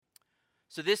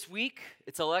So this week,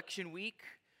 it's election week.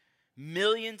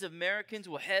 Millions of Americans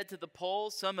will head to the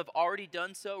polls. Some have already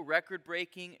done so,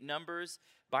 record-breaking numbers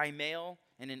by mail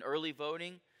and in early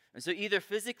voting. And so either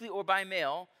physically or by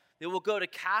mail, they will go to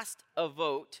cast a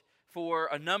vote for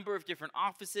a number of different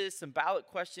offices, some ballot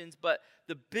questions. But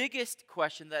the biggest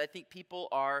question that I think people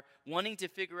are wanting to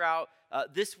figure out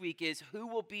this week is who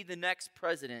will be the next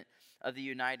president of the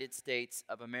United States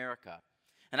of America.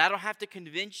 And I don't have to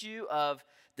convince you of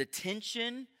the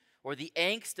tension or the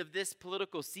angst of this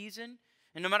political season.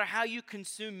 And no matter how you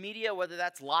consume media, whether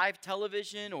that's live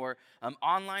television or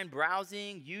online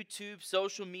browsing, YouTube,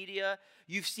 social media,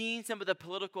 you've seen some of the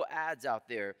political ads out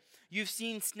there. You've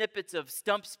seen snippets of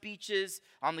stump speeches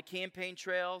on the campaign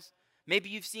trails. Maybe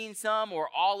you've seen some or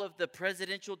all of the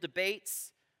presidential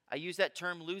debates. I use that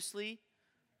term loosely.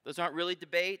 Those aren't really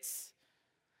debates.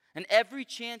 And every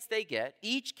chance they get,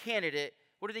 each candidate,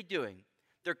 what are they doing?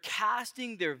 They're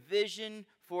casting their vision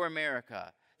for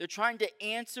America. They're trying to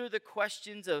answer the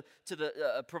questions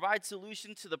provide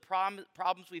solutions to the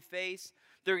problems we face.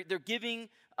 They're giving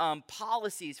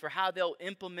policies for how they'll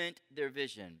implement their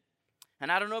vision.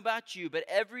 And I don't know about you, but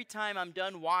every time I'm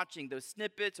done watching those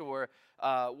snippets or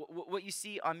what you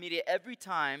see on media, every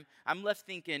time I'm left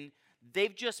thinking,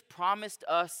 they've just promised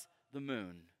us the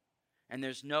moon, and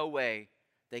there's no way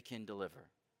they can deliver.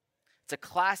 It's a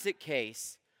classic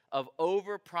case of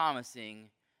over-promising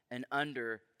and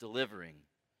under-delivering.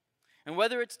 And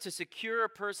whether it's to secure a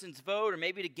person's vote or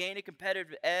maybe to gain a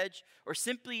competitive edge or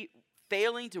simply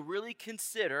failing to really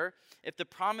consider if the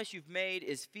promise you've made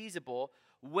is feasible,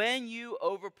 when you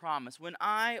overpromise, when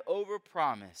I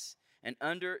overpromise and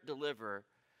underdeliver,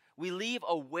 we leave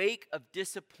a wake of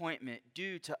disappointment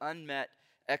due to unmet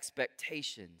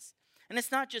expectations. And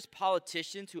it's not just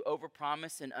politicians who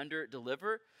overpromise and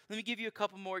underdeliver. Let me give you a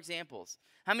couple more examples.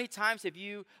 How many times have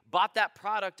you bought that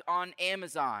product on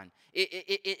Amazon?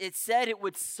 It said it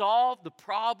would solve the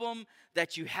problem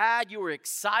that you had. You were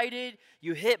excited.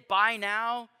 You hit buy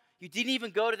now. You didn't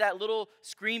even go to that little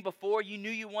screen before. You knew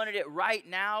you wanted it right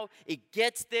now. It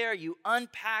gets there. You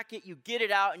unpack it. You get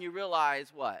it out, and you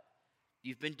realize what?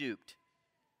 You've been duped.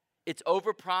 It's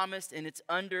overpromised, and it's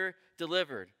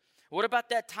underdelivered. What about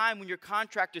that time when your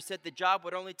contractor said the job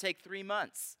would only take 3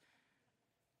 months?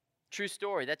 True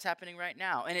story. That's happening right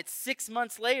now. And it's 6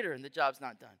 months later and the job's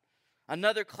not done.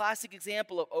 Another classic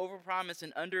example of overpromise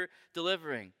and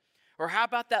under-delivering. Or how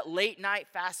about that late night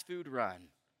fast food run?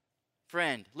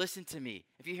 Friend, listen to me.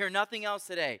 If you hear nothing else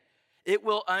today, it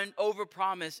will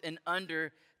overpromise and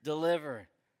under-deliver.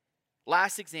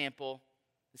 Last example,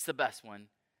 it's the best one,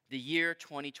 the year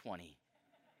 2020.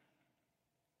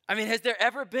 I mean, has there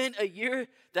ever been a year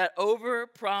that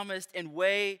overpromised and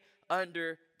way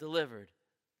under-delivered?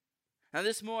 Now,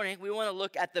 this morning, we want to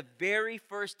look at the very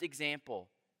first example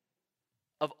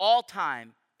of all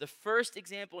time, the first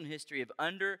example in history of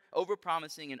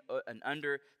overpromising and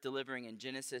under-delivering in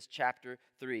Genesis chapter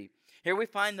 3. Here we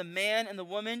find the man and the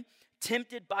woman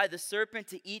tempted by the serpent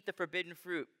to eat the forbidden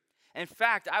fruit. In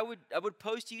fact, I would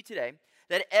pose to you today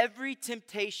that every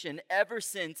temptation ever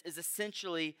since is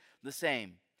essentially the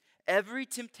same. Every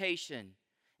temptation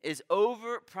is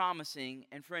over-promising,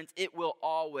 and friends, it will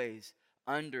always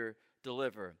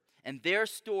under-deliver. And their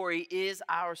story is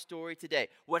our story today.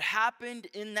 What happened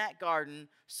in that garden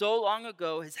so long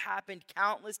ago has happened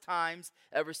countless times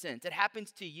ever since. It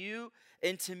happens to you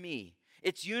and to me.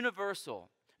 It's universal.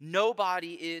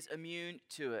 Nobody is immune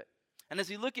to it. And as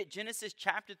we look at Genesis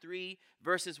chapter 3,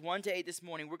 verses 1 to 8 this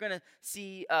morning, we're going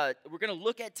to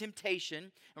look at temptation,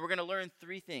 and we're going to learn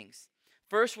three things.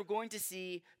 First, we're going to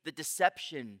see the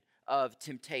deception of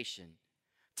temptation.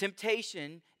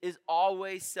 Temptation is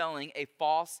always selling a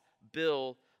false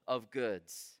bill of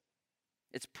goods.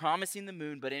 It's promising the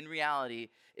moon, but in reality,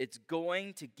 it's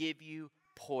going to give you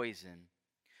poison.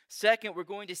 Second, we're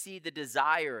going to see the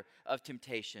desire of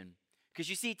temptation. Because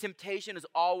you see, temptation is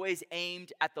always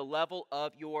aimed at the level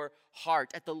of your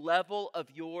heart, at the level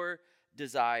of your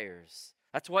desires.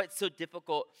 That's why it's so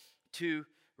difficult to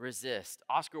resist.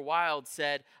 Oscar Wilde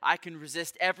said, "I can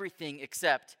resist everything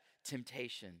except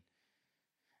temptation."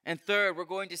 And third, we're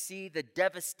going to see the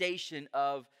devastation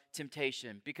of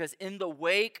temptation. Because in the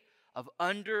wake of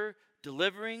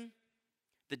under-delivering,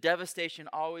 the devastation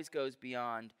always goes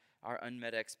beyond our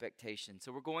unmet expectations.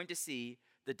 So we're going to see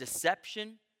the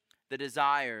deception, the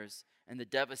desires, and the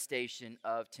devastation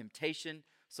of temptation.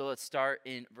 So let's start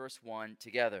in verse 1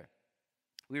 together.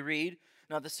 We read,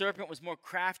 "Now the serpent was more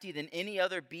crafty than any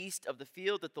other beast of the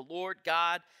field that the Lord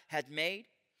God had made.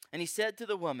 And he said to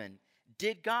the woman,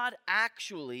 'Did God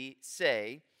actually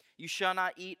say, you shall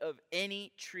not eat of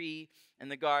any tree in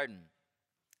the garden?'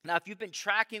 Now, if you've been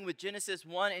tracking with Genesis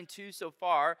 1 and 2 so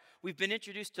far, we've been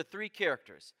introduced to three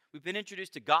characters. We've been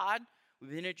introduced to God,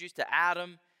 we've been introduced to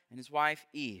Adam and his wife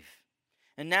Eve.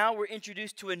 And now we're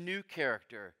introduced to a new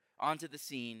character onto the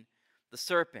scene, the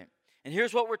serpent. And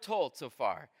here's what we're told so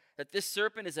far, that this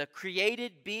serpent is a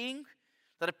created being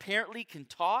that apparently can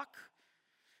talk,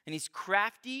 and he's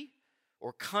crafty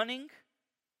or cunning.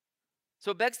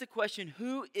 So it begs the question,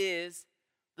 who is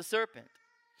the serpent?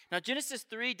 Now, Genesis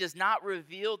 3 does not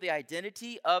reveal the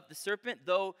identity of the serpent,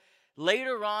 though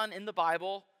later on in the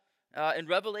Bible, in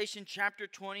Revelation chapter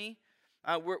 20,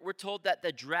 we're told that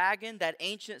the dragon, that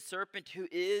ancient serpent who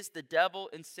is the devil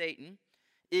and Satan,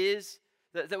 is,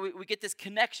 that we get this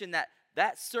connection that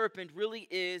serpent really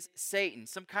is Satan,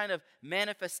 some kind of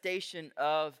manifestation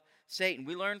of Satan.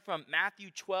 We learn from Matthew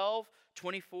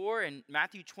 12:24 and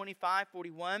Matthew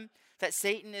 25:41 that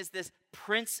Satan is this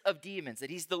prince of demons, that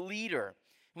he's the leader.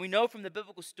 And we know from the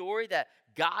biblical story that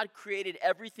God created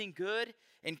everything good,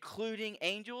 including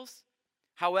angels.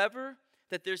 However,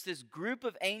 that there's this group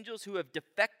of angels who have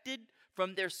defected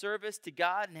from their service to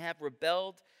God and have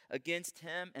rebelled against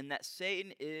him, and that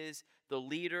Satan is the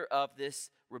leader of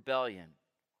this rebellion.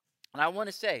 And I want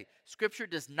to say, Scripture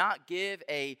does not give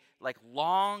a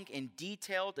long and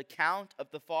detailed account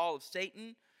of the fall of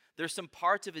Satan. There's some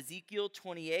parts of Ezekiel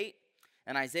 28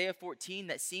 and Isaiah 14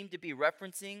 that seem to be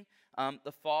referencing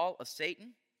the fall of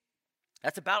Satan.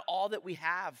 That's about all that we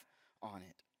have on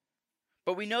it.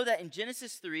 But we know that in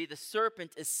Genesis 3, the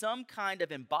serpent is some kind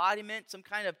of embodiment, some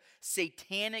kind of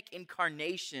satanic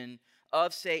incarnation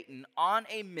of Satan on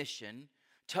a mission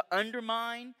to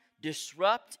undermine,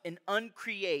 disrupt, and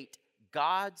uncreate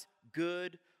God's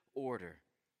good order.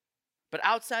 But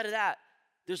outside of that,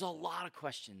 there's a lot of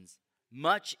questions.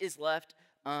 Much is left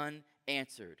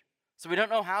unanswered. So we don't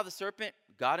know how the serpent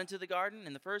got into the garden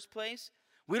in the first place.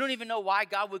 We don't even know why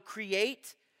God would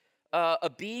create a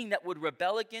being that would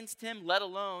rebel against him, let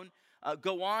alone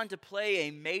go on to play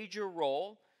a major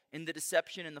role in the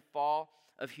deception and the fall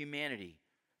of humanity.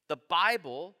 The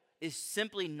Bible is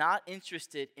simply not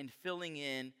interested in filling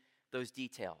in those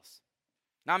details.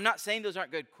 Now, I'm not saying those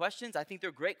aren't good questions. I think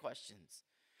they're great questions.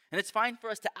 And it's fine for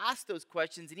us to ask those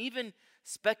questions and even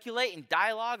speculate and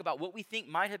dialogue about what we think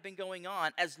might have been going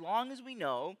on, as long as we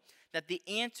know that the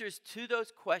answers to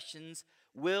those questions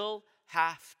will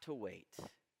have to wait.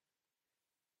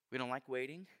 We don't like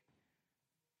waiting.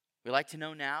 We like to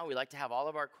know now. We like to have all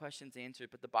of our questions answered.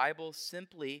 But the Bible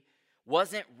simply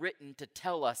wasn't written to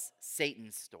tell us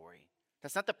Satan's story.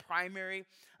 That's not the primary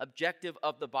objective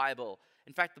of the Bible.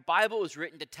 In fact, the Bible was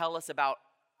written to tell us about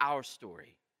our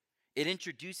story. It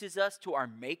introduces us to our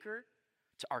Maker,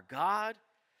 to our God.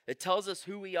 It tells us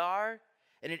who we are,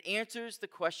 and it answers the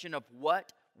question of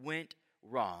what went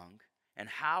wrong and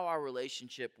how our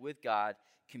relationship with God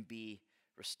can be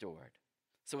restored.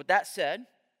 So with that said,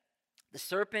 the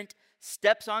serpent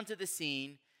steps onto the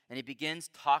scene and he begins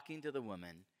talking to the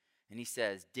woman. And he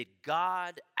says, "Did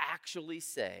God actually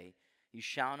say, 'You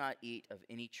shall not eat of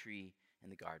any tree in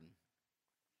the garden'?"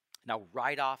 Now,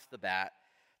 right off the bat,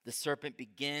 the serpent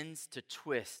begins to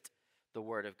twist the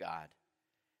word of God.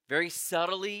 Very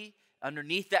subtly,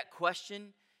 underneath that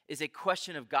question is a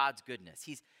question of God's goodness.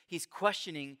 He's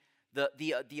questioning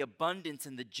the abundance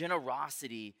and the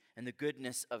generosity and the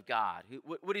goodness of God.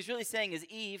 What he's really saying is,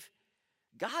 Eve,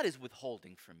 God is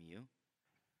withholding from you.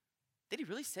 Did he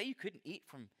really say you couldn't eat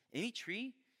from any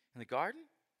tree in the garden?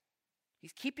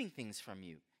 He's keeping things from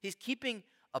you. He's keeping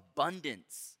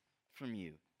abundance from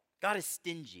you. God is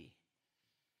stingy.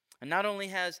 And not only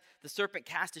has the serpent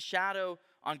cast a shadow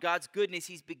on God's goodness,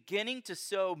 he's beginning to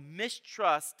sow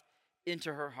mistrust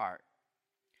into her heart.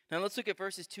 Now let's look at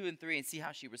verses 2 and 3 and see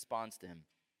how she responds to him.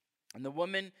 And the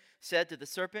woman said to the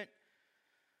serpent,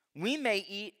 "We may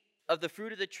eat of the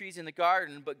fruit of the trees in the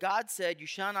garden, but God said, 'You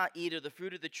shall not eat of the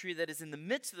fruit of the tree that is in the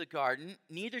midst of the garden,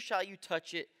 neither shall you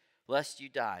touch it, lest you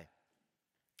die.'"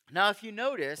 Now if you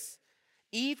notice,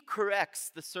 Eve corrects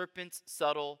the serpent's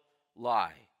subtle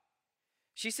lie.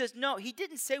 She says, no, he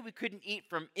didn't say we couldn't eat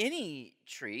from any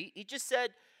tree. He just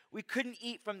said we couldn't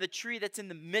eat from the tree that's in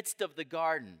the midst of the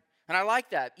garden. And I like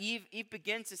that. Eve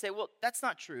begins to say, well, that's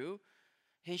not true.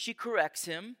 And she corrects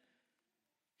him.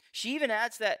 She even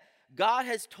adds that God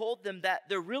has told them that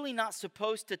they're really not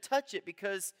supposed to touch it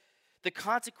because the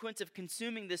consequence of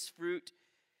consuming this fruit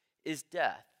is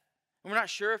death. And we're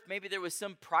not sure if maybe there was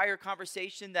some prior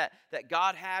conversation that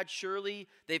God had. Surely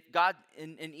God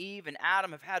and Eve and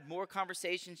Adam have had more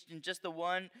conversations than just the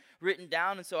one written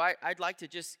down. And so I'd like to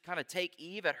just kind of take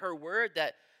Eve at her word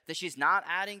that she's not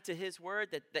adding to his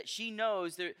word, that she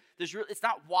knows it's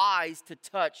not wise to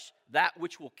touch that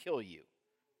which will kill you,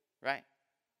 right?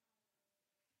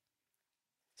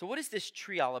 So what is this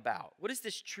tree all about? What is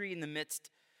this tree in the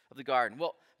midst of the garden?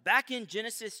 Well, back in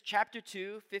Genesis chapter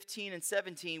 2, 15 and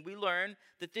 17, we learn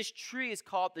that this tree is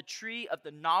called the tree of the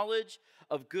knowledge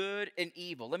of good and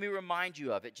evil. Let me remind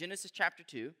you of it. Genesis chapter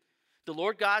 2, the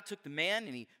Lord God took the man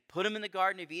and he put him in the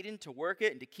Garden of Eden to work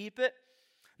it and to keep it.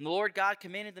 And the Lord God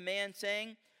commanded the man,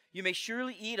 saying, "You may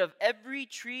surely eat of every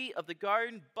tree of the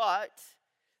garden, but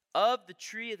of the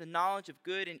tree of the knowledge of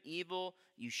good and evil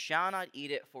you shall not eat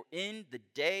it, for in the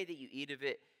day that you eat of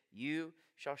it, you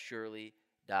shall surely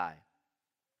die."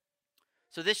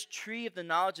 So this tree of the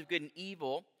knowledge of good and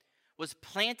evil was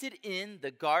planted in the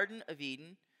Garden of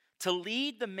Eden to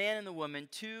lead the man and the woman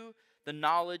to the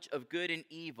knowledge of good and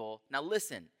evil. Now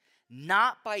listen,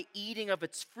 not by eating of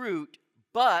its fruit,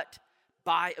 but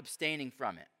by abstaining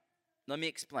from it. Let me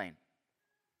explain.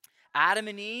 Adam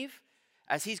and Eve,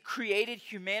 as he's created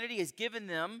humanity, has given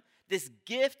them this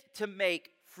gift to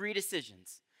make free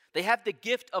decisions. They have the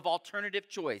gift of alternative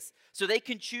choice. So they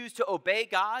can choose to obey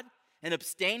God and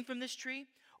abstain from this tree,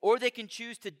 or they can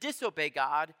choose to disobey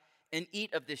God and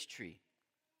eat of this tree,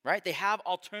 right? They have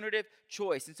alternative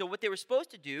choice. And so what they were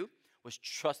supposed to do was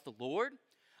trust the Lord,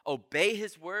 obey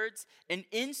his words, and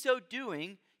in so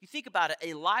doing, you think about it,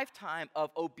 a lifetime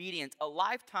of obedience, a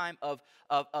lifetime of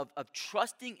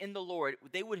trusting in the Lord,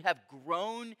 they would have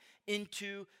grown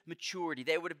into maturity.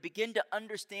 They would have begun to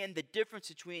understand the difference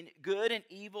between good and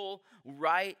evil,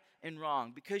 right and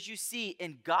wrong. Because you see,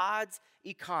 in God's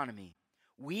economy,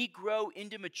 we grow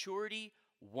into maturity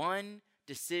one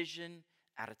decision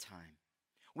at a time.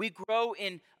 We grow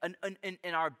in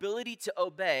our ability to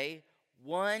obey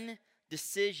one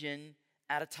decision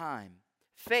at a time.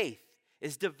 Faith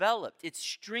is developed, it's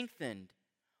strengthened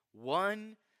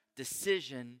one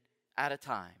decision at a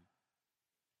time.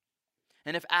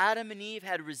 And if Adam and Eve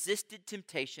had resisted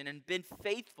temptation and been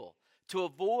faithful to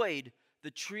avoid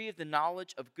the tree of the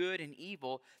knowledge of good and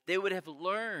evil, they would have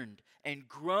learned and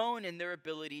grown in their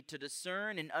ability to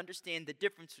discern and understand the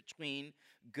difference between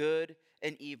good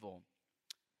and evil.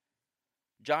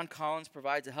 John Collins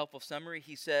provides a helpful summary.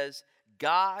 He says,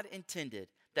 God intended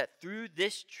that through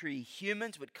this tree,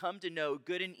 humans would come to know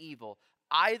good and evil,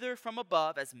 either from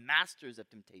above as masters of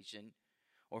temptation,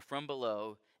 or from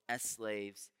below as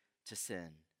slaves to sin.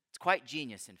 It's quite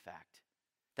genius, in fact,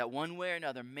 that one way or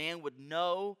another, man would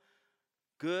know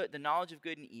good, the knowledge of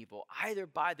good and evil, either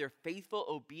by their faithful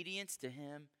obedience to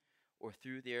him or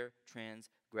through their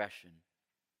transgression.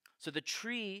 So the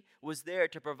tree was there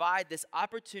to provide this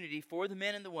opportunity for the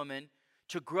man and the woman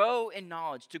to grow in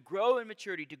knowledge, to grow in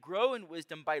maturity, to grow in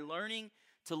wisdom by learning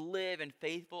to live in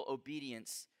faithful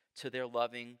obedience to their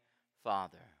loving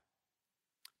Father.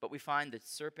 But we find the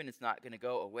serpent is not going to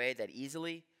go away that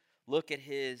easily. Look at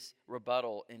his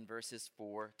rebuttal in verses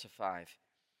 4 to 5.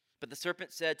 But the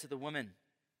serpent said to the woman,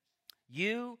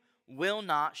 "You will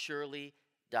not surely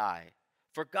die.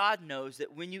 For God knows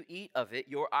that when you eat of it,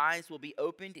 your eyes will be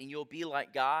opened and you'll be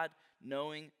like God,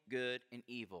 knowing good and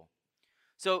evil."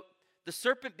 So the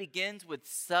serpent begins with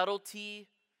subtlety,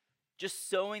 just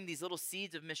sowing these little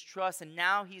seeds of mistrust, and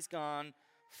now he's gone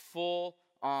full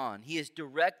on. He is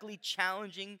directly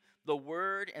challenging the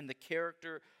word and the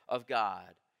character of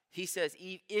God. He says,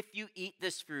 Eve, if you eat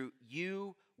this fruit,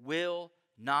 you will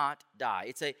not die.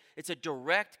 It's a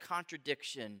direct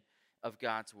contradiction of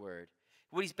God's word.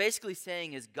 What he's basically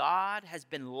saying is God has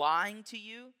been lying to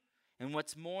you, and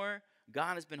what's more,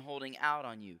 God has been holding out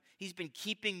on you. He's been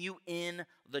keeping you in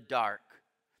the dark.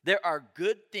 There are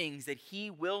good things that he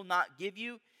will not give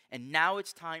you, and now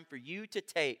it's time for you to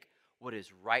take what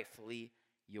is rightfully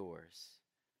yours.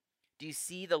 Do you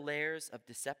see the layers of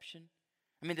deception?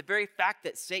 I mean, the very fact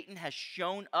that Satan has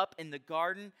shown up in the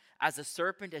garden as a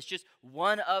serpent, as just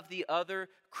one of the other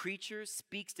creatures,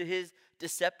 speaks to his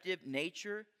deceptive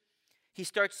nature. He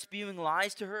starts spewing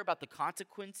lies to her about the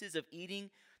consequences of eating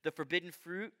the forbidden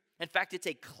fruit. In fact, it's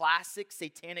a classic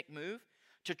satanic move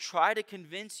to try to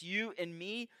convince you and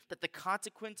me that the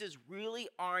consequences really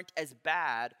aren't as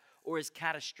bad or as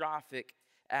catastrophic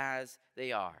as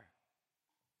they are.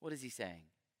 What is he saying?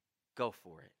 Go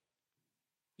for it.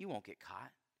 You won't get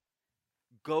caught.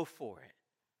 Go for it.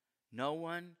 No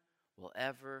one will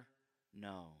ever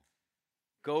know.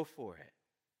 Go for it.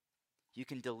 You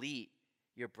can delete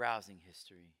your browsing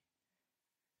history.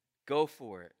 Go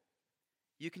for it.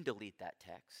 You can delete that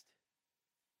text.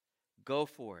 Go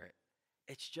for it.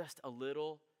 It's just a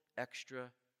little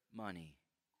extra money.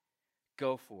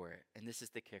 Go for it. And this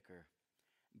is the kicker.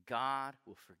 God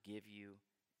will forgive you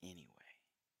anyway.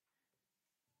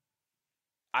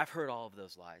 I've heard all of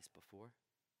those lies before.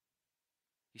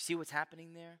 You see what's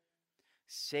happening there?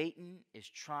 Satan is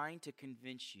trying to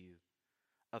convince you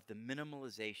of the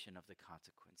minimalization of the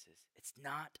consequences. It's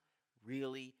not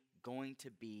really going to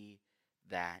be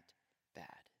that bad.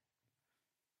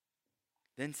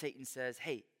 Then Satan says,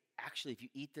 hey, actually, if you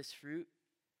eat this fruit,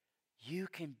 you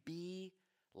can be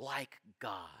like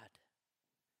God.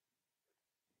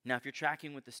 Now, if you're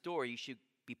tracking with the story, you should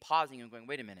be pausing and going,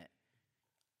 wait a minute.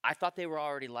 I thought they were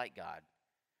already like God.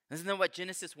 Isn't that what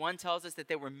Genesis 1 tells us? That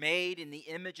they were made in the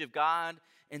image of God,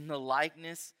 in the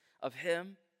likeness of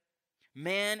Him?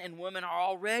 Man and woman are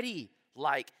already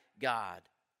like God.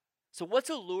 So what's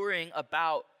alluring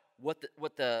about what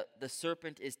the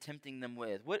serpent is tempting them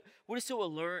with? What is so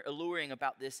alluring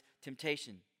about this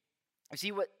temptation? You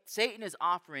see, what Satan is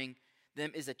offering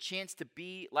them is a chance to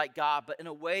be like God, but in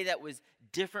a way that was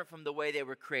different from the way they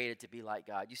were created to be like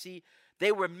God. You see,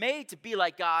 they were made to be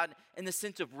like God in the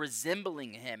sense of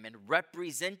resembling Him and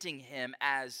representing Him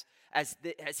as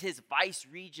His vice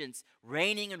regents,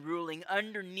 reigning and ruling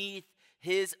underneath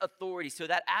His authority, so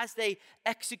that as they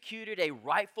executed a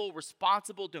rightful,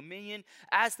 responsible dominion,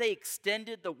 as they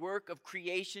extended the work of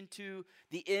creation to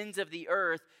the ends of the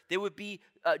earth, they would be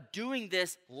doing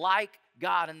this like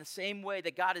God. In the same way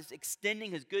that God is extending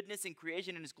His goodness in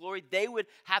creation and His glory, they would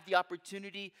have the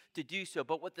opportunity to do so.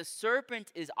 But what the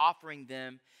serpent is offering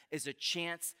them is a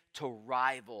chance to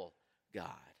rival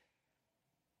God.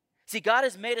 See, God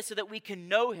has made us so that we can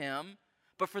know Him,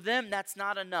 but for them, that's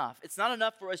not enough. It's not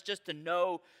enough for us just to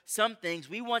know some things.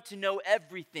 We want to know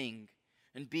everything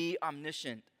and be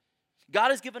omniscient. God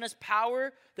has given us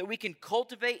power that we can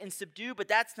cultivate and subdue, but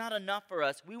that's not enough for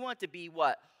us. We want to be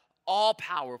what? All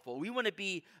powerful. We want to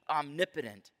be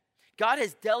omnipotent. God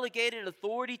has delegated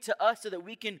authority to us so that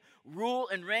we can rule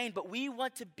and reign, but we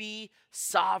want to be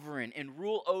sovereign and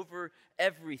rule over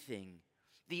everything.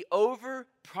 The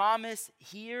over-promise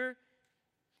here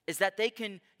is that they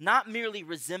can not merely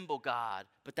resemble God,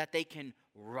 but that they can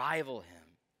rival Him.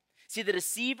 See, the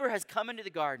deceiver has come into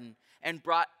the garden and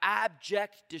brought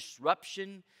abject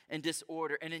disruption and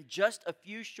disorder. And in just a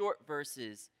few short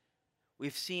verses,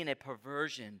 we've seen a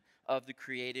perversion of the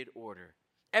created order.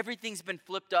 Everything's been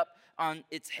flipped up on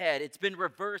its head. It's been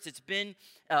reversed. It's been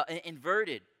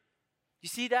inverted. You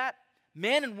see that?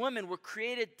 Man and woman were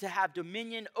created to have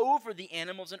dominion over the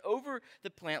animals and over the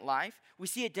plant life. We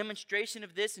see a demonstration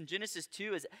of this in Genesis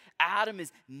 2 as Adam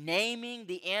is naming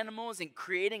the animals and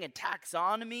creating a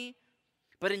taxonomy.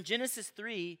 But in Genesis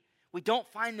 3, we don't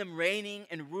find them reigning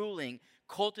and ruling,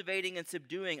 cultivating and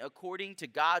subduing according to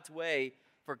God's way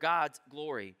for God's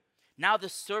glory. Now the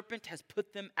serpent has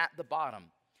put them at the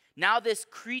bottom. Now this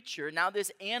creature, now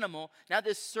this animal, now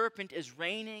this serpent is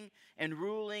reigning and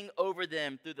ruling over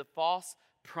them through the false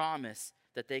promise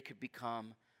that they could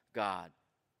become God.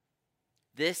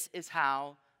 This is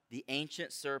how the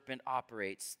ancient serpent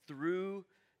operates, through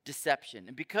deception.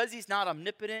 And because he's not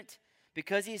omnipotent,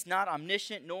 because he's not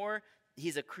omniscient, nor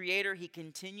he's a creator, he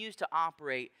continues to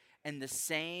operate in the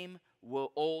same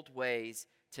old ways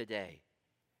today.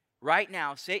 Right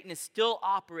now, Satan is still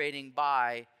operating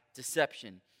by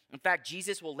deception. In fact,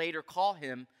 Jesus will later call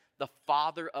him the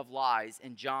father of lies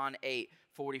in John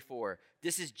 8:44.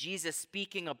 This is Jesus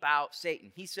speaking about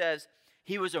Satan. He says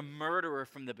he was a murderer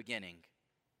from the beginning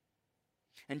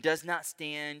and does not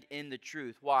stand in the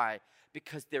truth. Why?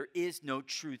 Because there is no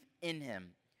truth in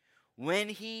him. When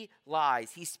he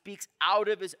lies, he speaks out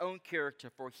of his own character,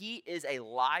 for he is a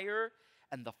liar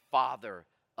and the father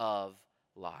of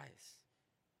lies.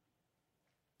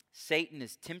 Satan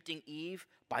is tempting Eve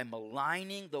by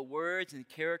maligning the words and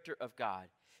character of God.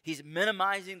 He's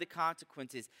minimizing the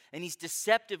consequences, and he's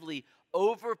deceptively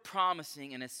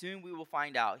over-promising, and as soon we will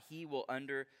find out, he will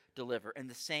under-deliver. And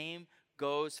the same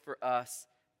goes for us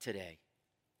today.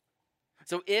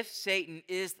 So if Satan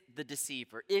is the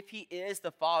deceiver, if he is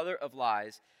the father of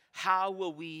lies, how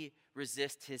will we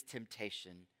resist his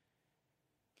temptation?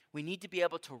 We need to be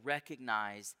able to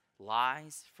recognize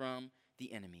lies from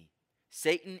the enemy.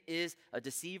 Satan is a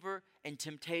deceiver, and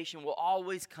temptation will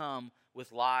always come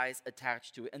with lies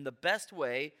attached to it. And the best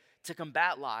way to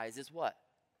combat lies is what?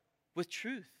 With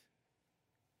truth.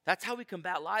 That's how we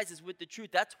combat lies, is with the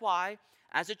truth. That's why,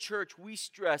 as a church, we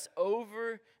stress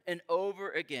over and over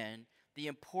again the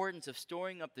importance of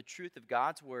storing up the truth of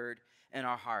God's word in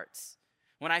our hearts.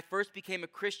 When I first became a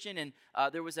Christian, and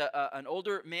there was an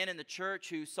older man in the church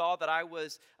who saw that I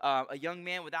was a young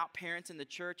man without parents in the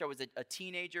church. I was a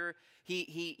teenager.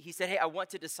 He said, hey, I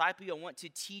want to disciple you. I want to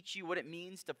teach you what it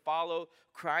means to follow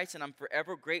Christ, and I'm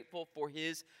forever grateful for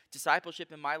his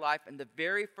discipleship in my life. And the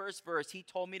very first verse he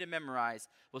told me to memorize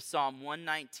was Psalm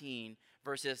 119,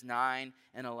 verses 9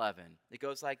 and 11. It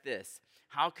goes like this: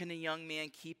 how can a young man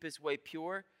keep his way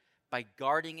pure? by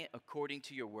guarding it according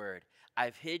to your word.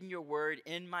 I've hidden your word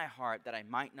in my heart that I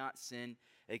might not sin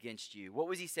against you. What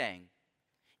was he saying?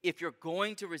 If you're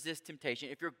going to resist temptation,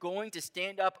 if you're going to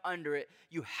stand up under it,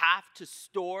 you have to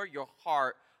store your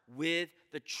heart with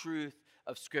the truth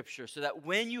of Scripture so that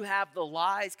when you have the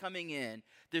lies coming in,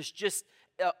 there's just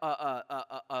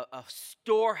a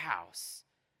storehouse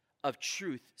of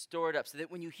truth stored up so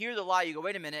that when you hear the lie, you go,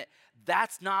 wait a minute,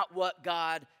 that's not what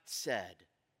God said.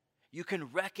 You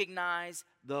can recognize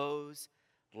those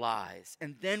lies.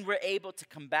 And then we're able to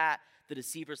combat the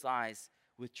deceiver's lies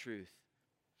with truth.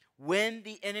 When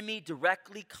the enemy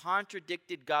directly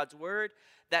contradicted God's word,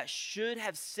 that should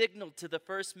have signaled to the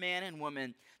first man and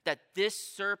woman that this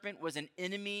serpent was an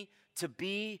enemy to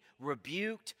be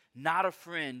rebuked, not a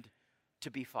friend to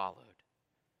be followed.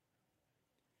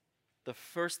 The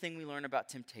first thing we learn about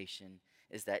temptation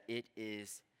is that it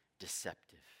is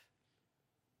deceptive.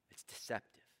 It's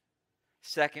deceptive.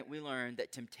 Second, we learn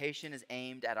that temptation is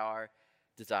aimed at our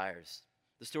desires.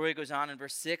 The story goes on in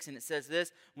verse 6, and it says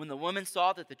this: when the woman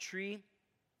saw that the tree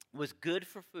was good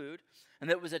for food, and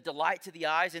that it was a delight to the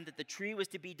eyes, and that the tree was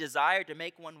to be desired to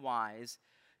make one wise,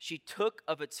 she took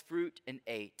of its fruit and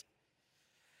ate.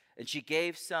 And she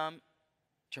gave some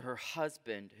to her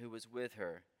husband who was with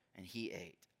her, and he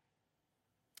ate.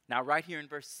 Now, right here in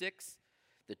verse 6,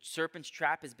 the serpent's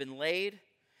trap has been laid.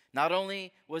 Not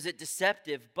only was it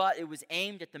deceptive, but it was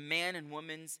aimed at the man and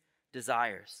woman's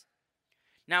desires.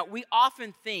 Now, we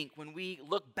often think when we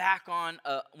look back on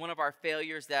one of our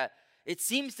failures that it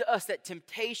seems to us that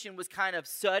temptation was kind of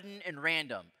sudden and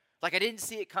random. Like I didn't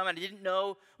see it coming, I didn't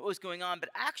know what was going on, but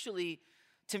actually,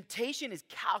 temptation is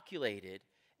calculated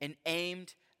and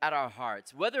aimed at our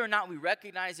hearts. Whether or not we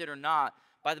recognize it or not,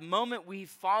 by the moment we've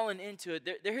fallen into it,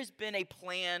 there has been a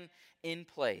plan in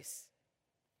place.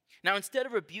 Now, instead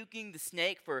of rebuking the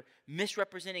snake for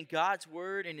misrepresenting God's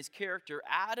word and his character,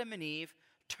 Adam and Eve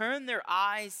turned their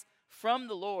eyes from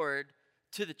the Lord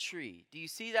to the tree. Do you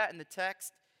see that in the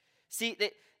text? See,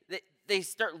 they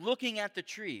start looking at the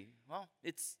tree. Well,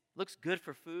 it looks good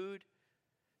for food.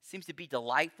 Seems to be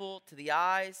delightful to the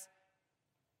eyes.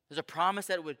 There's a promise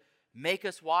that it would make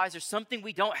us wise. There's something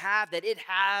we don't have that it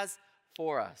has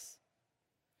for us.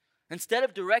 Instead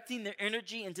of directing their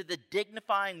energy into the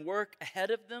dignifying work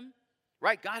ahead of them,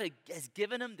 right? God has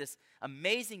given them this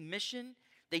amazing mission.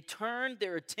 They turned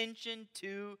their attention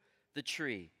to the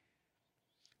tree.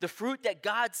 The fruit that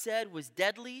God said was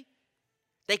deadly,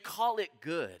 they call it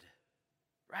good,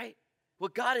 right?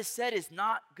 What God has said is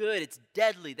not good, it's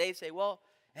deadly. They say, well,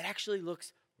 it actually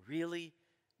looks really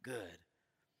good.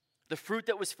 The fruit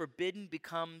that was forbidden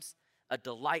becomes a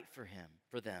delight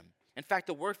for them. In fact,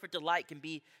 the word for delight can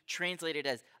be translated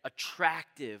as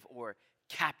attractive or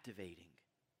captivating.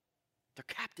 They're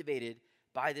captivated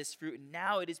by this fruit, and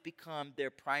now it has become their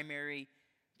primary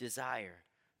desire,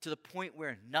 to the point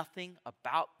where nothing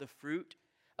about the fruit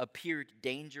appeared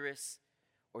dangerous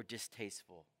or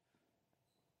distasteful.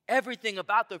 Everything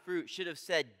about the fruit should have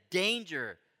said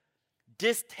danger,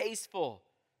 distasteful,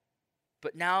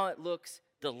 but now it looks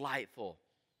delightful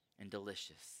and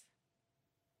delicious.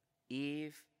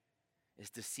 Eve is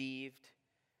deceived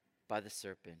by the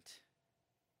serpent.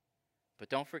 But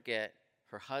don't forget,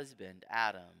 her husband,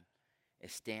 Adam,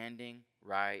 is standing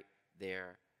right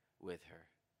there with her.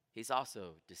 He's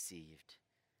also deceived.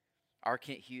 R.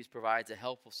 Kent Hughes provides a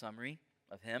helpful summary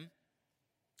of him.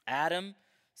 Adam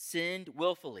sinned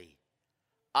willfully,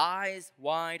 eyes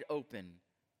wide open,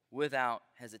 without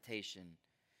hesitation.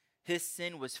 His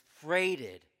sin was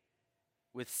freighted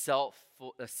with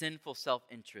sinful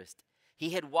self-interest.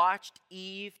 He had watched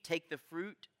Eve take the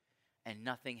fruit, and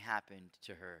nothing happened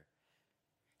to her.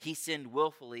 He sinned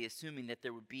willfully, assuming that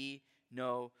there would be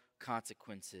no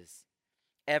consequences.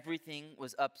 Everything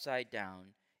was upside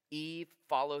down. Eve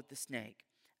followed the snake.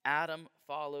 Adam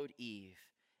followed Eve,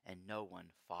 and no one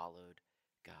followed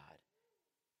God.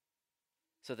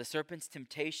 So the serpent's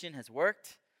temptation has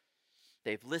worked.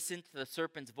 They've listened to the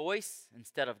serpent's voice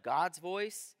instead of God's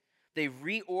voice. They've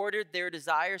reordered their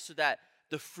desires so that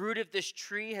the fruit of this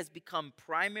tree has become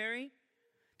primary.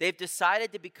 They've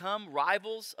decided to become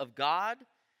rivals of God.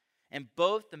 And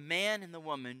both the man and the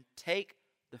woman take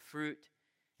the fruit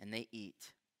and they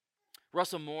eat.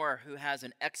 Russell Moore, who has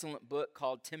an excellent book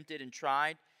called Tempted and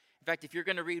Tried. In fact, if you're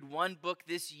going to read one book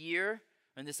this year,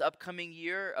 in this upcoming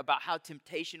year, about how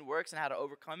temptation works and how to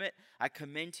overcome it, I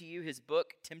commend to you his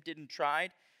book, Tempted and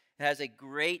Tried. It has a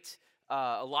great,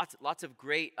 lots of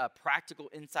great practical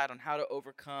insight on how to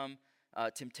overcome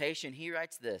temptation. He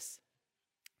writes this: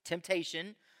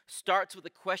 temptation starts with a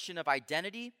question of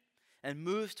identity and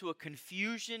moves to a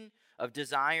confusion of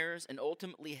desires and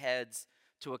ultimately heads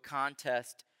to a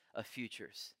contest of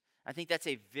futures. I think that's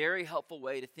a very helpful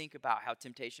way to think about how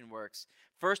temptation works.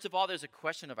 First of all, there's a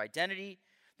question of identity.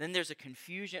 Then there's a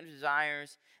confusion of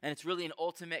desires. And it's really an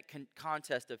ultimate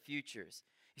contest of futures.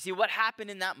 You see, what happened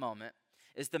in that moment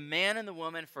is the man and the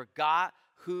woman forgot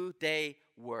who they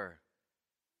were.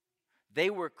 They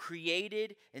were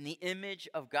created in the image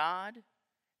of God.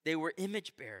 They were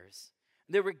image bearers.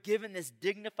 They were given this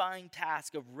dignifying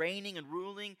task of reigning and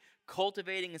ruling,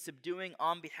 cultivating and subduing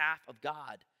on behalf of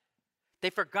God. They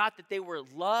forgot that they were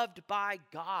loved by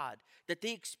God, that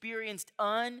they experienced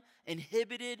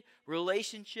uninhibited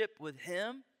relationship with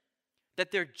Him,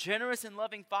 that their generous and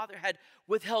loving Father had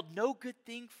withheld no good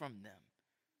thing from them.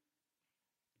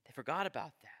 They forgot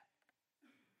about that.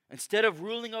 Instead of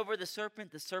ruling over the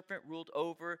serpent ruled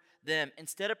over them.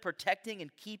 Instead of protecting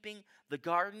and keeping the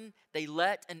garden, they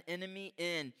let an enemy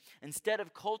in. Instead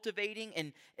of cultivating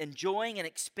and enjoying and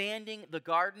expanding the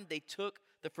garden, they took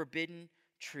the forbidden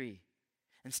tree.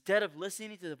 Instead of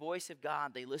listening to the voice of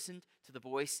God, they listened to the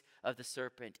voice of the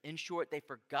serpent. In short, they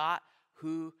forgot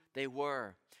who they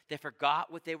were. They forgot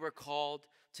what they were called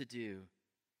to do.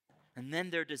 And then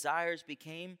their desires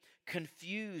became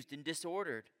confused and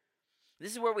disordered.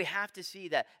 This is where we have to see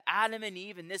that Adam and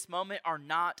Eve in this moment are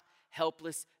not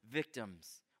helpless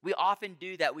victims. We often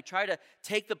do that. We try to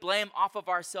take the blame off of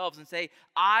ourselves and say,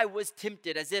 I was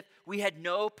tempted, as if we had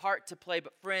no part to play.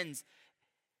 But friends,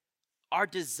 our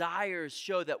desires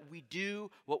show that we do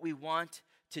what we want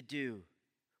to do.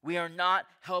 We are not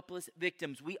helpless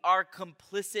victims. We are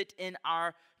complicit in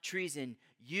our treason.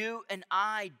 You and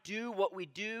I do what we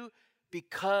do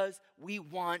because we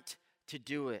want to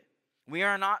do it. We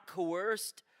are not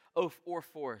coerced or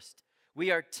forced.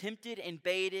 We are tempted and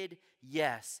baited,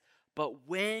 yes. But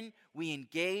when we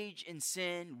engage in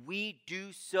sin, we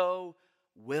do so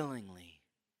willingly.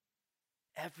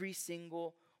 Every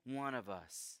single one of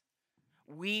us.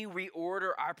 We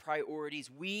reorder our priorities.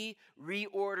 We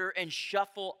reorder and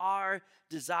shuffle our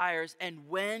desires. And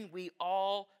when we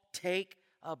all take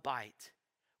a bite,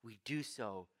 we do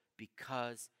so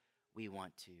because we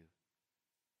want to.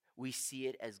 We see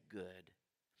it as good.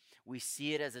 We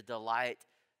see it as a delight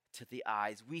to the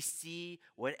eyes. We see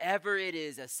whatever it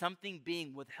is as something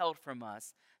being withheld from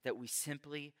us that we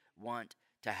simply want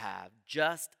to have.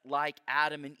 Just like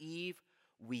Adam and Eve,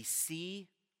 we see,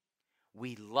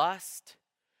 we lust,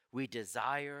 we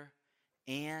desire,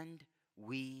 and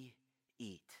we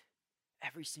eat.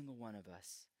 Every single one of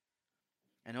us.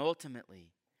 And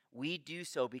ultimately, we do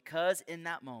so because in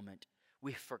that moment,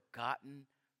 we've forgotten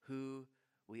who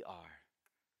we are.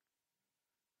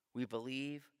 We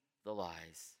believe the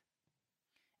lies.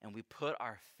 And we put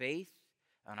our faith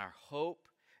and our hope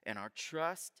and our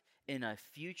trust in a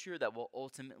future that will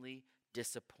ultimately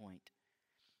disappoint.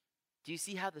 Do you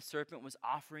see how the serpent was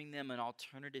offering them an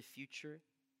alternative future?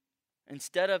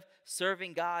 Instead of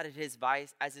serving God as his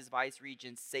vice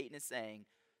regent, Satan is saying,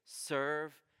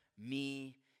 serve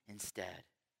me instead.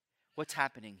 What's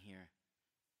happening here?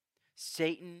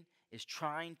 Satan is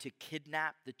trying to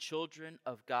kidnap the children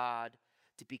of God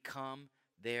to become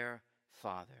their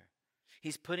father.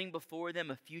 He's putting before them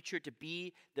a future to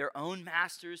be their own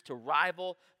masters, to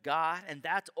rival God, and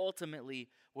that's ultimately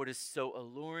what is so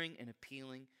alluring and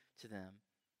appealing to them.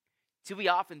 See, we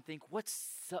often think,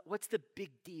 what's the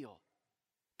big deal?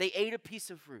 They ate a piece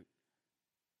of fruit.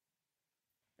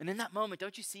 And in that moment,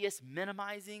 don't you see us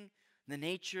minimizing the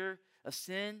nature of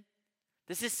sin?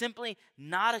 This is simply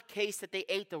not a case that they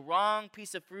ate the wrong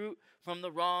piece of fruit from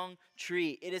the wrong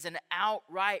tree. It is an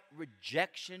outright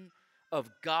rejection of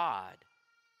God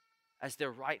as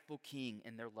their rightful king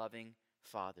and their loving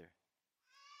father.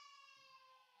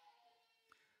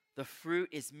 The fruit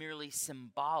is merely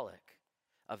symbolic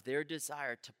of their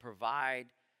desire to provide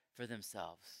for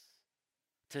themselves,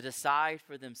 to decide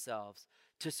for themselves,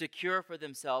 to secure for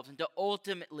themselves, and to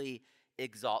ultimately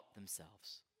exalt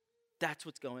themselves. That's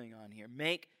what's going on here.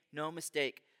 Make no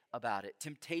mistake about it.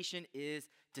 Temptation is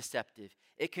deceptive.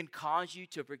 It can cause you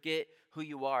to forget who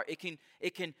you are. It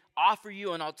can offer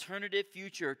you an alternative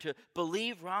future to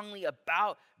believe wrongly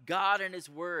about God and His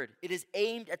Word. It is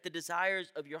aimed at the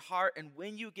desires of your heart, and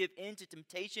when you give in to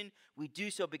temptation, we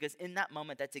do so because in that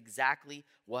moment, that's exactly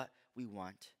what we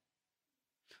want.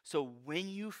 So when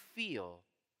you feel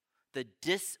the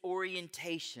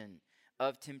disorientation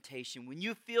of temptation, when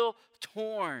you feel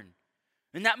torn,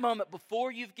 in that moment, before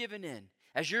you've given in,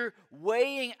 as you're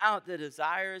weighing out the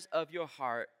desires of your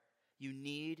heart, you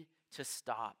need to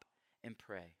stop and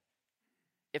pray.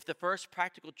 If the first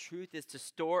practical truth is to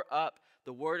store up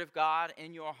the Word of God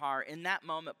in your heart, in that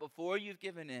moment, before you've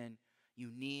given in, you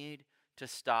need to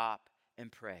stop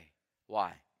and pray.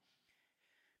 Why?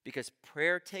 Because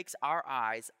prayer takes our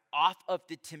eyes off of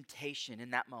the temptation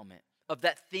in that moment, of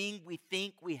that thing we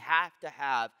think we have to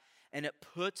have, and it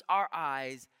puts our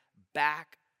eyes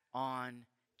back on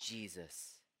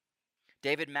Jesus.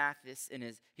 David Mathis,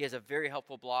 he has a very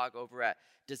helpful blog over at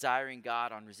Desiring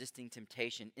God on resisting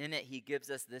temptation. In it, he gives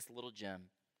us this little gem.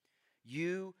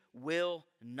 You will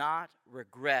not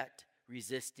regret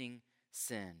resisting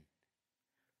sin.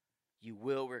 You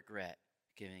will regret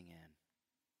giving in.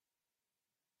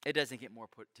 It doesn't get more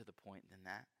put to the point than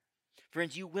that.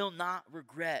 Friends, you will not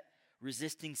regret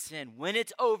resisting sin. When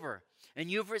it's over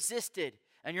and you've resisted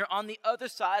and you're on the other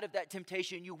side of that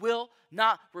temptation, you will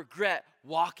not regret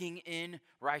walking in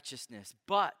righteousness.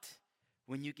 But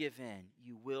when you give in,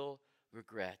 you will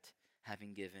regret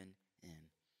having given in.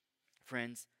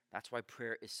 Friends, that's why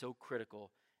prayer is so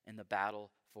critical in the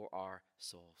battle for our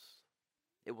souls.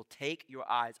 It will take your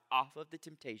eyes off of the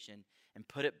temptation and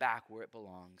put it back where it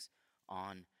belongs,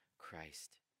 on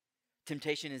Christ.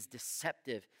 Temptation is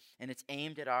deceptive and it's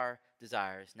aimed at our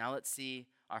desires. Now let's see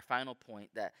our final point,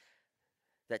 that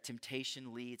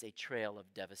temptation leads a trail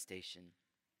of devastation.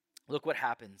 Look what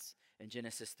happens in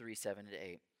Genesis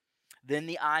 3:7-8. Then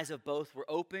the eyes of both were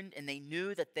opened, and they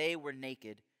knew that they were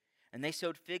naked. And they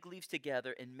sewed fig leaves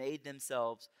together and made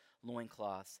themselves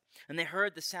loincloths. And they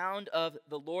heard the sound of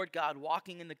the Lord God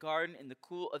walking in the garden in the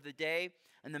cool of the day.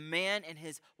 And the man and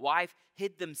his wife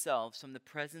hid themselves from the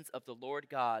presence of the Lord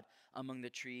God among the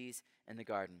trees in the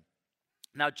garden.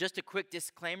 Now, just a quick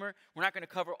disclaimer, we're not going to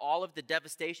cover all of the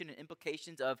devastation and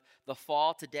implications of the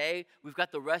fall today. We've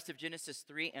got the rest of Genesis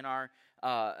 3 in our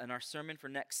sermon for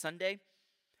next Sunday.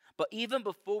 But even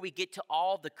before we get to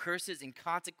all the curses and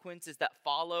consequences that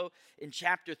follow in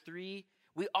chapter 3,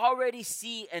 we already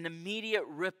see an immediate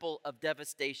ripple of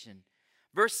devastation.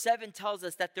 Verse 7 tells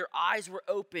us that their eyes were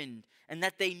opened and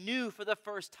that they knew for the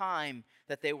first time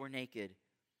that they were naked.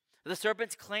 The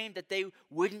serpent's claim that they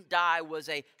wouldn't die was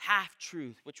a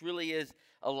half-truth, which really is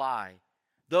a lie.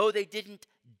 Though they didn't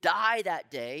die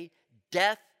that day,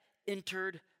 death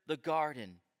entered the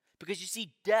garden. Because you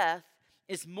see, death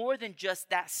is more than just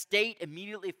that state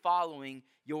immediately following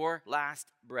your last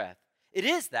breath. It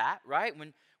is that, right?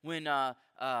 When we're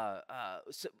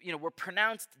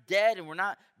pronounced dead and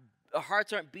our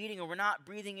hearts aren't beating and we're not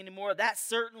breathing anymore, that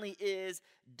certainly is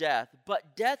death.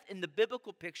 But death in the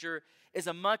biblical picture is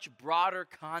a much broader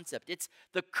concept. It's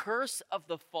the curse of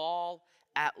the fall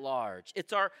at large.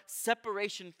 It's our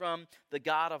separation from the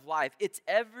God of life. It's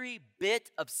every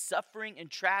bit of suffering and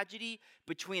tragedy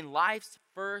between life's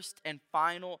first and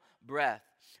final breath.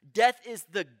 Death is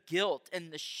the guilt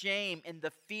and the shame and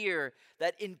the fear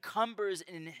that encumbers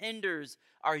and hinders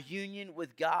our union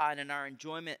with God and our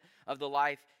enjoyment of the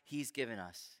life He's given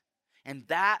us. And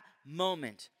that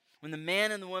moment, when the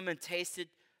man and the woman tasted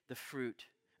the fruit,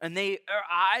 and their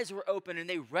eyes were open and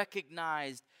they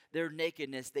recognized their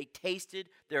nakedness, they tasted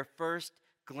their first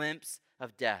glimpse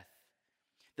of death.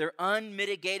 Their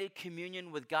unmitigated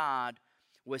communion with God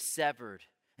was severed,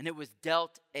 and it was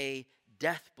dealt a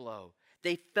death blow.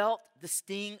 They felt the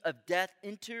sting of death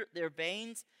enter their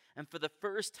veins, and for the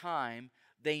first time,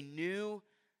 they knew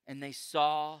and they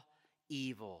saw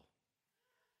evil.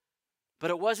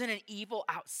 But it wasn't an evil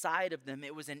outside of them,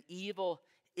 it was an evil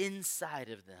inside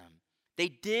of them. They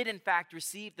did, in fact,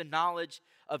 receive the knowledge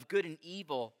of good and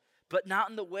evil, but not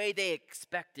in the way they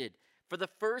expected. For the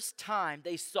first time,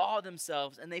 they saw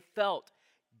themselves and they felt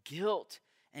guilt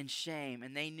and shame,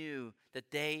 and they knew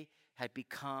that they had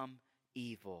become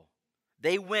evil.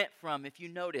 They went from, if you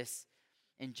notice,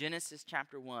 in Genesis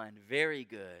chapter 1, very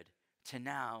good, to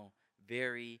now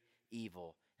very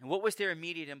evil. And what was their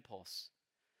immediate impulse?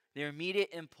 Their immediate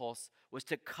impulse was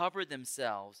to cover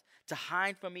themselves, to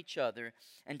hide from each other,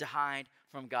 and to hide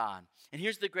from God. And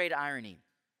here's the great irony.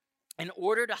 In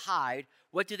order to hide,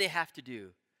 what do they have to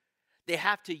do? They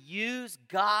have to use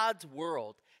God's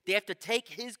world. They have to take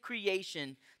His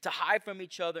creation to hide from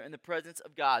each other in the presence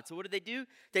of God. So what do?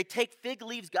 They take fig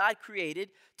leaves God created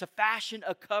to fashion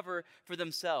a cover for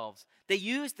themselves. They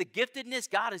use the giftedness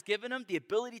God has given them, the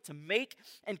ability to make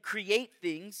and create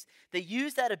things. They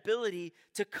use that ability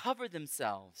to cover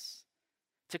themselves,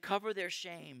 to cover their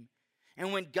shame.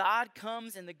 And when God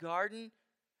comes in the garden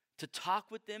to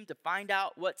talk with them, to find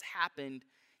out what's happened,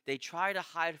 they try to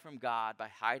hide from God by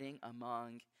hiding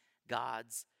among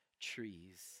God's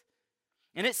trees.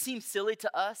 And it seems silly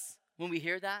to us when we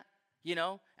hear that. You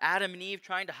know, Adam and Eve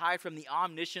trying to hide from the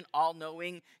omniscient,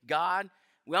 all-knowing God.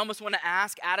 We almost want to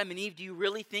ask Adam and Eve, do you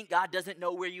really think God doesn't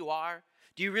know where you are?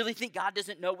 Do you really think God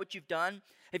doesn't know what you've done?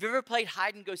 Have you ever played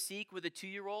hide and go seek with a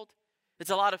 2-year-old? It's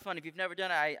a lot of fun. If you've never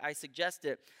done it, I suggest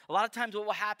it. A lot of times what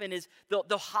will happen is they'll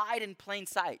hide in plain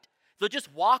sight. They'll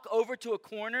just walk over to a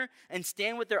corner and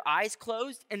stand with their eyes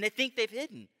closed, and they think they've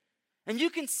hidden. And you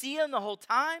can see them the whole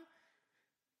time.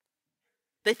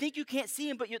 They think you can't see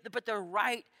them, but they're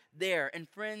right there. And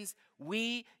friends,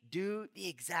 we do the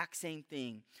exact same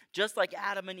thing. Just like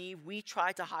Adam and Eve, we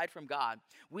try to hide from God.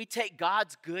 We take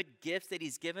God's good gifts that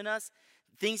he's given us,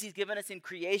 things he's given us in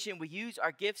creation. We use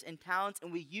our gifts and talents,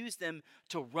 and we use them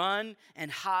to run and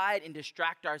hide and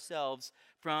distract ourselves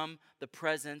from the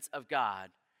presence of God.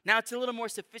 Now, it's a little more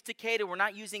sophisticated. We're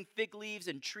not using fig leaves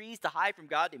and trees to hide from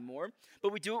God anymore,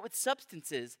 but we do it with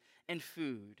substances and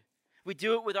food. We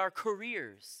do it with our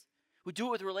careers. We do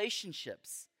it with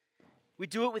relationships. We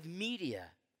do it with media.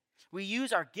 We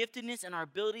use our giftedness and our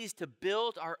abilities to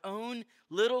build our own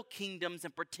little kingdoms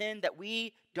and pretend that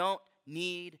we don't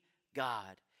need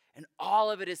God. And all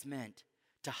of it is meant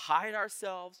to hide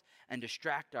ourselves and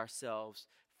distract ourselves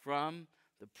from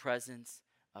the presence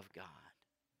of God.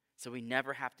 So we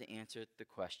never have to answer the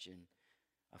question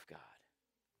of God.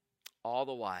 All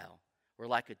the while, we're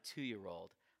like a 2-year-old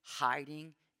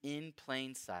hiding in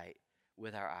plain sight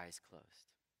with our eyes closed.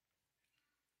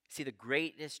 See, the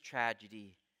greatest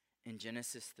tragedy in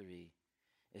Genesis 3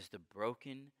 is the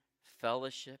broken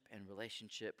fellowship and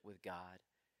relationship with God,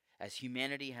 as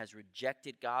humanity has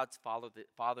rejected God's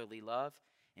fatherly love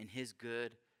and his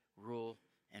good rule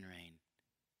and reign.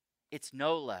 It's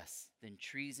no less than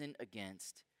treason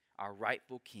against our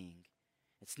rightful king.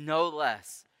 It's no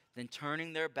less than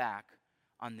turning their back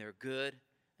on their good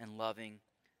and loving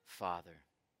Father.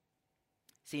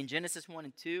 See, in Genesis 1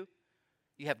 and 2,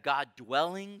 you have God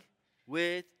dwelling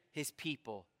with his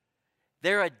people.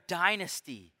 They're a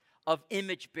dynasty of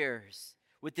image bearers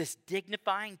with this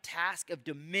dignifying task of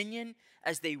dominion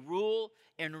as they rule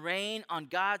and reign on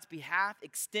God's behalf,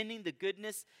 extending the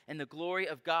goodness and the glory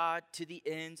of God to the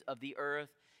ends of the earth.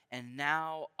 And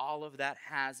now all of that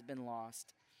has been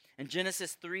lost. In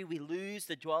Genesis 3, we lose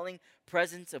the dwelling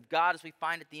presence of God. As we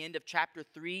find at the end of chapter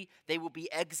 3, they will be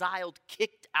exiled,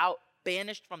 kicked out,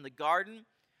 banished from the garden.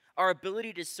 Our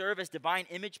ability to serve as divine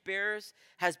image bearers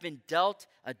has been dealt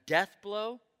a death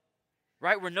blow.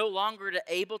 Right? We're no longer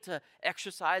able to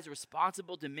exercise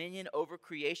responsible dominion over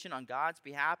creation on God's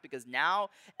behalf, because now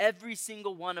every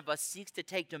single one of us seeks to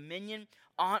take dominion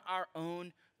on our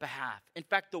own behalf. In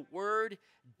fact, the word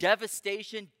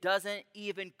devastation doesn't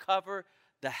even cover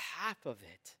the half of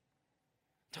it.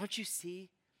 Don't you see?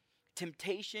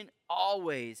 Temptation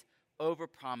always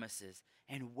overpromises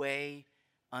and way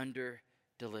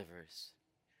under-delivers.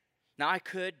 Now, I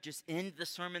could just end the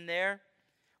sermon there,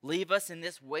 leave us in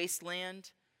this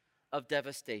wasteland of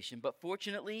devastation. But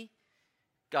fortunately,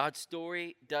 God's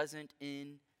story doesn't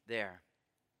end there.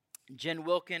 Jen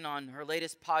Wilkin, on her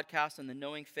latest podcast on the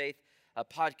Knowing Faith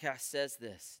podcast, says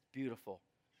this, beautiful.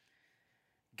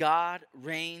 God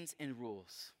reigns and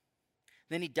rules.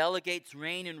 Then he delegates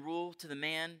reign and rule to the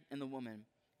man and the woman.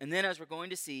 And then, as we're going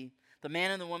to see, the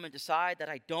man and the woman decide that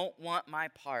I don't want my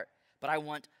part, but I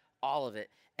want all of it.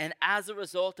 And as a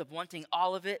result of wanting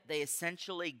all of it, they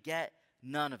essentially get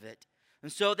none of it.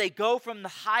 And so they go from the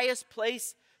highest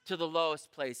place to the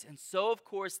lowest place. And so, of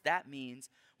course, that means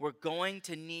we're going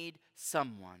to need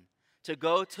someone to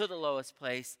go to the lowest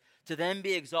place, to then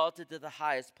be exalted to the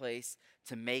highest place,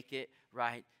 to make it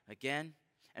right again.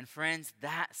 And friends,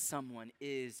 that someone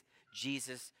is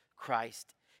Jesus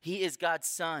Christ. He is God's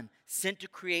Son, sent to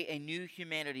create a new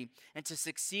humanity and to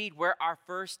succeed where our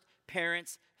first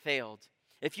parents failed.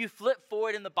 If you flip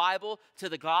forward in the Bible to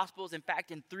the Gospels, in fact,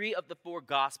 in 3 of the 4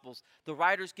 Gospels, the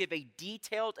writers give a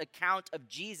detailed account of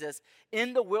Jesus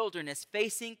in the wilderness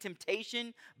facing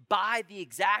temptation by the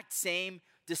exact same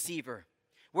deceiver.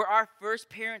 Where our first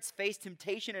parents faced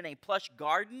temptation in a plush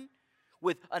garden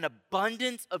with an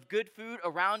abundance of good food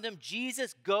around him,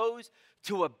 Jesus goes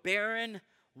to a barren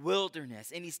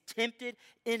wilderness, and he's tempted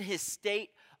in his state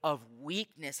of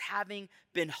weakness, having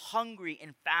been hungry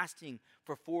and fasting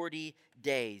for 40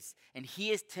 days. And he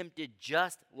is tempted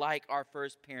just like our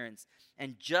first parents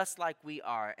and just like we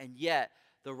are. And yet,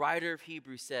 the writer of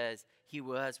Hebrews says he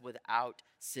was without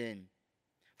sin.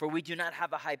 For we do not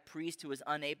have a high priest who is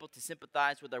unable to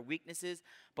sympathize with our weaknesses,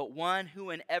 but one who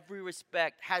in every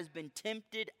respect has been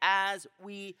tempted as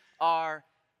we are,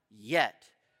 yet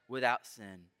without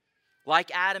sin.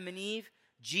 Like Adam and Eve,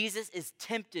 Jesus is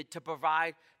tempted to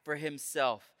provide for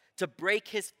himself, to break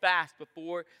his fast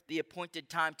before the appointed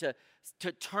time,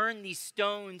 to turn these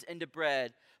stones into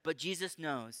bread. But Jesus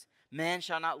knows, man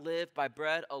shall not live by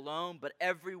bread alone, but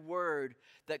every word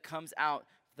that comes out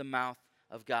of the mouth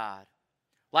of God.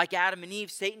 Like Adam and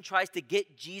Eve, Satan tries to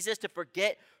get Jesus to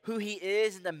forget who he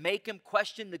is and to make him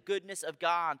question the goodness of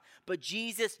God. But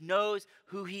Jesus knows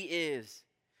who he is.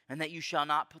 and that you shall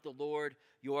not put the Lord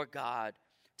your God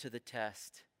to the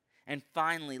test. And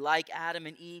finally, like Adam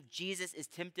and Eve, Jesus is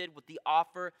tempted with the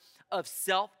offer of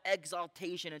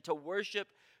self-exaltation and to worship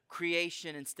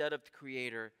creation instead of the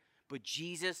Creator. But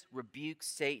Jesus rebukes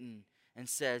Satan and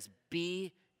says,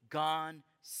 "Be gone,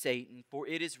 Satan, for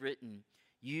it is written,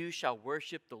 you shall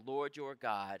worship the Lord your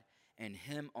God, and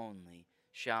him only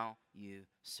shall you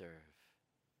serve."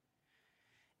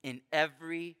 In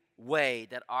every way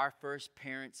that our first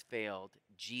parents failed,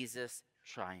 Jesus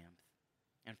triumphed.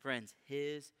 And friends,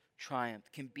 his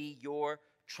triumph can be your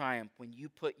triumph when you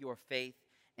put your faith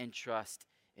and trust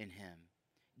in him.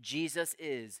 Jesus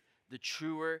is the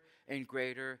truer and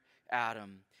greater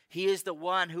Adam. He is the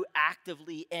one who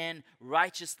actively and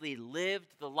righteously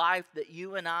lived the life that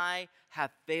you and I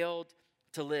have failed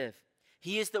to live.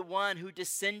 He is the one who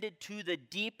descended to the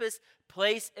deepest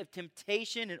place of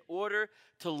temptation in order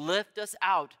to lift us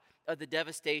out of the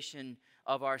devastation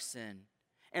of our sin.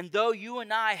 And though you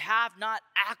and I have not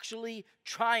actually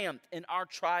triumphed in our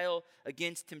trial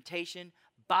against temptation,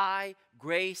 by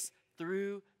grace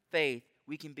through faith,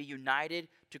 we can be united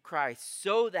to Christ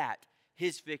so that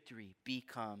his victory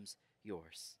becomes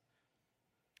yours.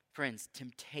 Friends,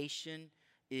 temptation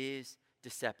is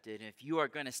deceptive. And if you are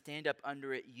going to stand up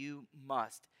under it, you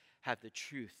must have the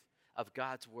truth of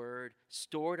God's word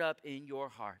stored up in your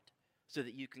heart so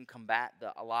that you can combat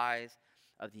the lies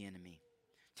of the enemy.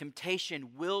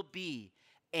 Temptation will be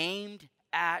aimed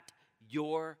at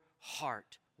your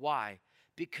heart. Why?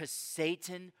 Because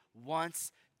Satan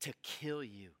wants to kill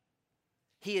you.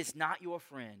 He is not your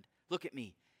friend. Look at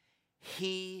me.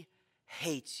 He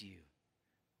hates you.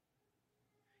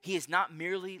 He is not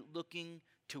merely looking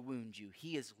to wound you.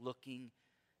 He is looking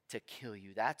to kill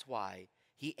you. That's why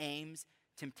he aims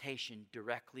temptation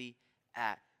directly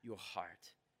at your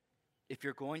heart. If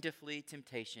you're going to flee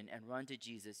temptation and run to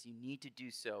Jesus, you need to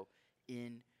do so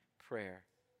in prayer.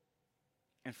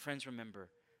 And friends, remember,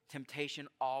 temptation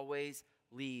always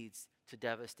leads to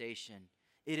devastation.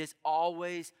 It is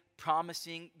always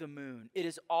promising the moon. It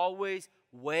is always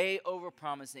way over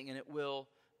promising, and it will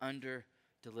under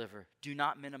deliver. Do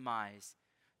not minimize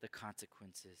the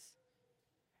consequences.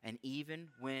 And even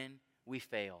when we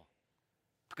fail,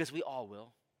 because we all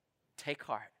will, take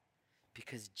heart,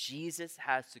 because Jesus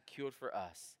has secured for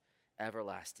us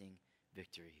everlasting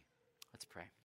victory. Let's pray.